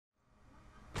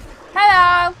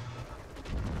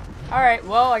Alright,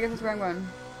 well, I guess it's wrong one.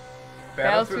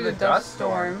 Battle through the dust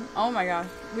storm. Oh my gosh.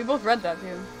 We both read that too.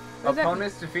 What does that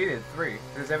Opponents defeated, 3.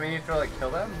 Does that mean you have to, like, kill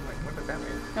them? Like, what does that mean?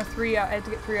 mean? No, 3 out. I had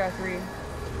to get 3 out of 3.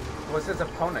 Well, it says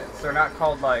opponents. They're not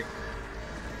called, like...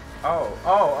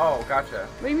 Oh, gotcha.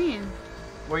 What do you mean?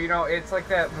 Well, you know, it's like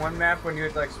that one map when you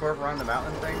would, like, swerve around the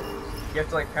mountain thing. You have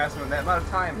to, like, pass them in that amount of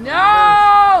time.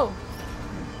 No!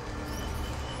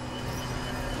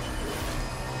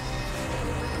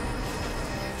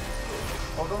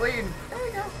 Hold the lead. There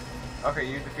you go. Okay,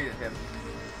 you defeated him.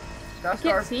 I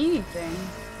can't see anything.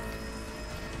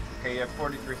 Okay, you have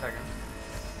 43 seconds.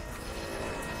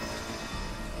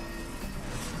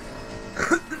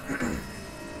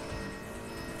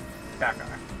 Back on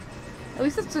it. At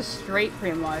least it's just straight,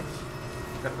 pretty much.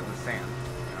 Except for the sand.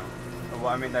 You know?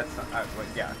 Well, I mean, that's... wait,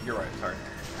 yeah, you're right. Sorry.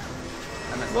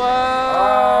 I messed Whoa!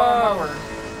 up. Oh, my word.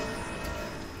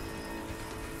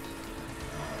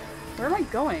 Where am I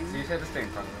going? So you just had to stay in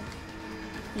front of them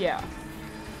Yeah.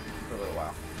 for a little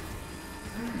while.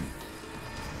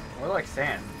 More like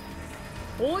sand.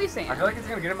 Holy sand. I feel like it's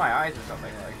gonna get in my eyes or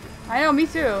something. Like. I know, me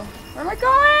too. Where am I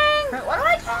going? What do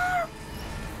I do?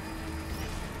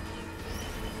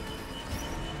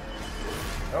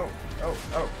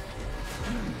 Oh.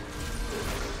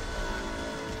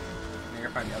 You're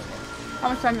gonna find the other one. How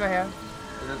much time do I have?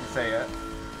 It doesn't say yet.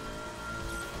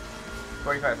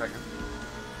 45 seconds.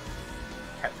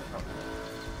 Catch him. Oh.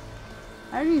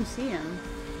 I didn't even see him.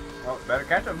 Well, better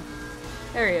catch him.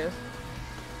 There he is.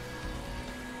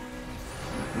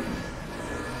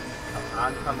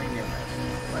 Oncoming unit.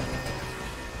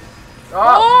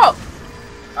 Oh!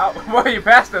 Oh, well, you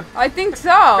passed him. I think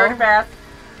so. Dirty path.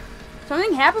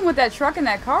 Something happened with that truck and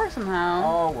that car somehow.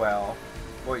 Oh, well.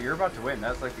 Well, you're about to win.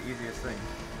 That's like the easiest thing.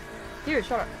 Dude,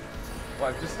 shut up.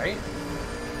 Well, I'm just saying.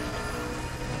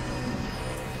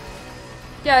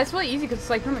 Yeah, it's really easy because it's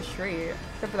like pretty much straight.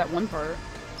 Except for that one part.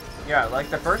 Yeah, like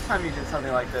the first time you did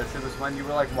something like this, it was when you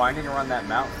were like winding around that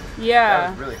mountain. Yeah.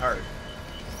 That was really hard.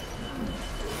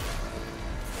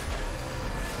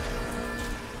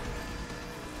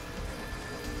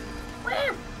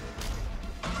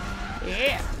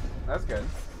 Yeah. That's good.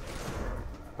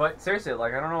 But seriously,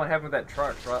 like I don't know what happened with that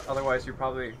truck. Otherwise, you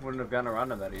probably wouldn't have gone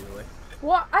around him that easily.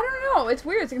 Well, I don't know. It's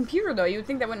weird. It's a computer though. You would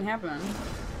think that wouldn't happen.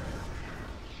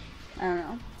 I don't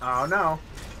know. Oh no.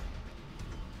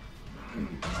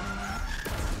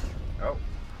 Oh.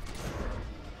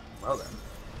 Well then.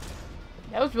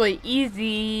 That was really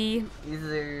easy.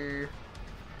 Easy.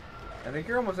 I think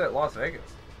you're almost at Las Vegas.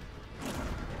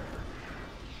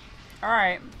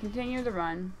 Alright, continue the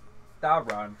run. I'll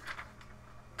run.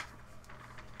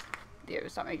 Dude,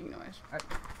 stop making noise.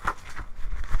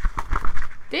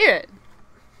 Dude!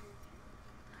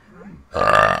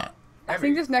 I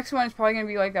think this next one is probably going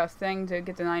to be like a thing to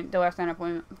get the last 9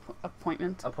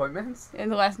 appointments. Appointments?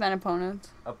 And the last 9 opponents.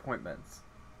 Appointments.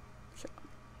 Sure.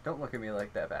 Don't look at me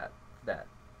like that.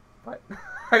 What?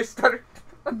 I stuttered.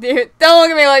 Dude, don't look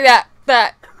at me like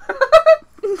that.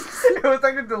 It was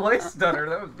like a delay stutter.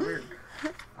 That was weird.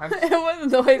 It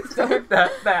wasn't the late stutter.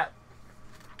 that.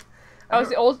 Oh, it's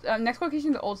the old. Next location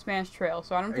is the Old Spanish Trail,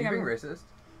 so I don't Are think you I'm. being racist?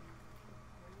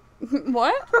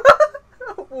 What?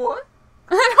 What?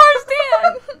 I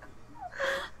don't understand.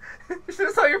 You should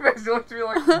have saw your face. You looked at me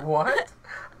like, what?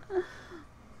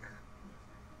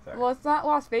 Sorry. Well, it's not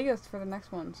Las Vegas for the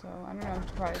next one, so I don't know. I'm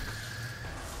surprised.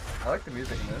 I like the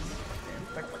music in this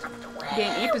game.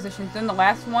 Gain 8 positions. Then the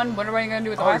last one. What are we gonna do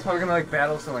with the Oh, last we're one? gonna like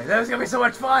battle somebody. That was gonna be so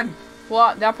much fun.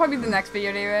 Well, that'll probably be the next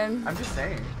video, David. I'm just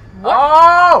saying. What?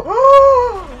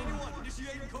 Oh!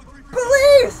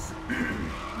 Police!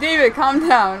 David, calm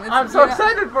down. I'm so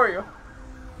excited for you.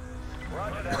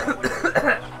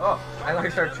 Oh, I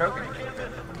like start choking.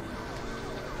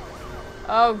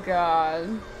 Oh god,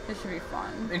 this should be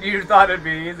fun. And you thought it'd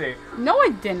be easy. No, I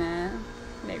didn't.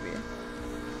 Maybe.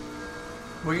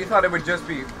 Well, you thought it would just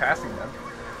be passing them.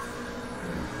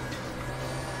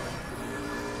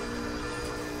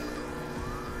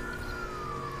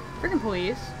 Freaking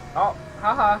police. Oh,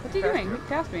 haha. What's he doing? He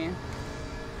passed me. Is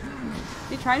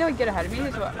he trying to like get ahead of me?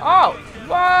 Oh!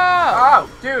 Whoa! Oh,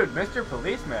 dude, Mr.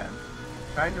 Policeman.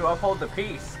 Trying to uphold the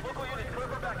peace.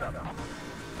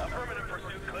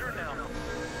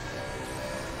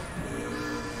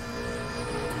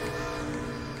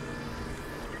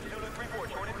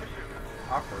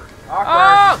 Awkward.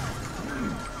 Oh!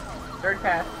 Third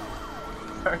pass.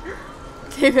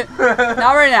 David,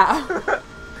 not right now.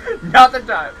 Not the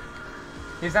time.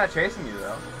 He's not chasing you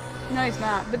though. No, he's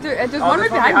not. But there's Oh, one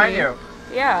there's right one behind me. you.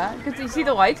 Yeah, because you see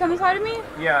the lights on the side of me?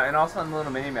 Yeah, and also on the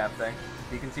little mini map thing,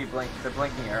 you can see the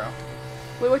blinking arrow.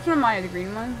 Wait, which one am I? The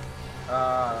green one?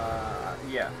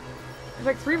 Yeah. There's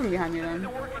like 3 of them behind me then.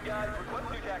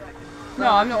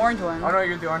 No, I'm the orange one. Oh no,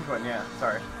 you're the orange one. Yeah,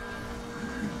 sorry.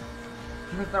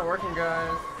 It's not working,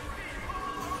 guys.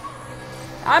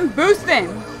 I'm boosting.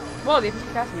 Whoa, they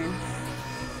pushed past me.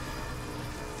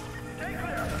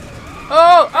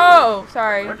 Oh,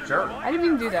 sorry. What jerk. I didn't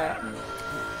even do that.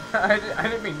 I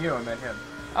didn't mean you, I meant him.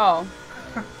 Oh.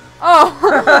 Oh.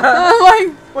 I'm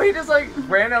like, well, he just like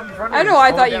ran up in front of you. I know,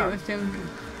 I thought down. you was him.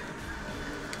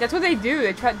 That's what they do.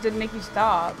 They try to make you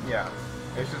stop. Yeah.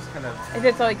 It's just kind of... If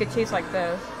it's like a chase like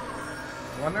this.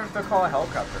 I wonder if they'll call a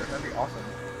helicopter. That'd be awesome.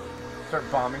 Start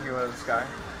bombing you out of the sky.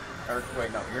 Or,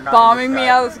 wait, no, you're not Bombing me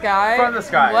out of the sky? From the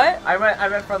sky. What? I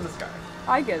meant from the sky.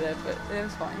 I get it, but it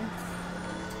was funny.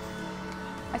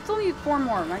 I still need 4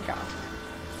 more, my gosh.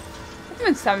 It's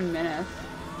been 7 minutes.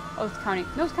 Oh, it's counting.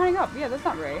 No, it's counting up. Yeah, that's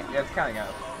not right. Yeah, it's counting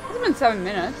up. It's been 7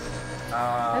 minutes.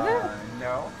 Has it?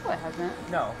 No. No, it hasn't.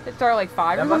 No. It started like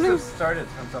 5 That or must something? have started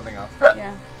from something else.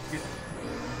 Yeah.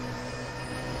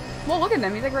 Well, look at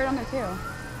them. He's like right on there too.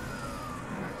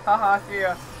 Haha, see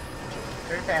ya.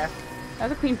 Very fast. That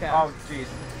was a clean pass. Oh, jeez.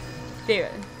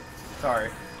 David. Sorry.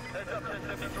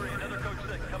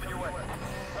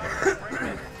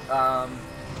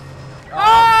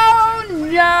 Oh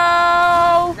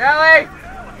no! Nelly!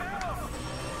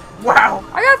 Wow!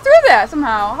 I got through that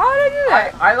somehow. How did I do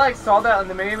that? I like saw that on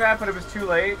the minimap, but it was too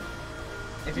late.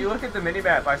 If you look at the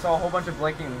minimap, I saw a whole bunch of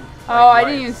blinking. Oh, I lights.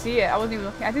 didn't even see it. I wasn't even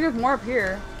looking. I think there's more up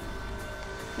here.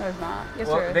 No, there's not. Yes,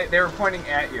 there Well, is. they were pointing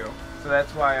at you, so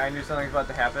that's why I knew something was about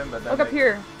to happen. But then Look up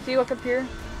here. See, look up here.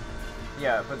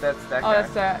 Yeah, but that's that Oh, guy.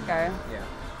 that's that guy. Yeah.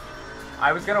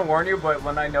 I was gonna warn you, but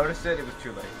when I noticed it, it was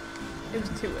too late. It was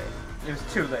too late. It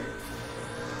was too late.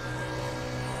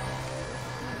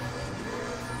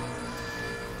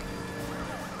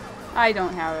 I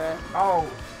don't have it. Oh,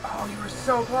 you were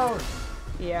so close.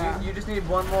 Yeah. You just need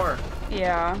one more.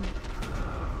 Yeah.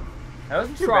 That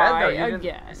wasn't too Try bad though. You didn't-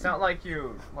 again. It's not like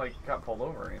you got pulled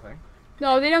over or anything.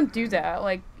 No, they don't do that.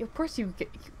 Like, of course you get.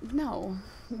 No.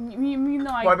 You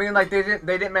know, Well, I mean, like they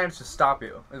didn't manage to stop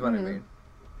you. Is what I mean.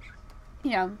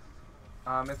 Yeah.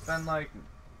 It's been like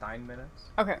 9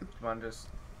 minutes. Okay. You want to just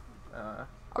I'll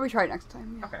retry it next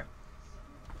time. Yeah. Okay.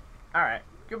 All right.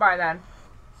 Goodbye then.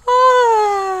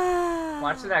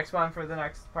 Watch the next one for the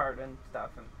next part and stuff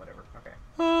and whatever. Okay.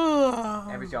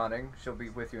 Abby's yawning. She'll be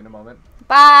with you in a moment.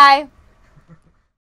 Bye.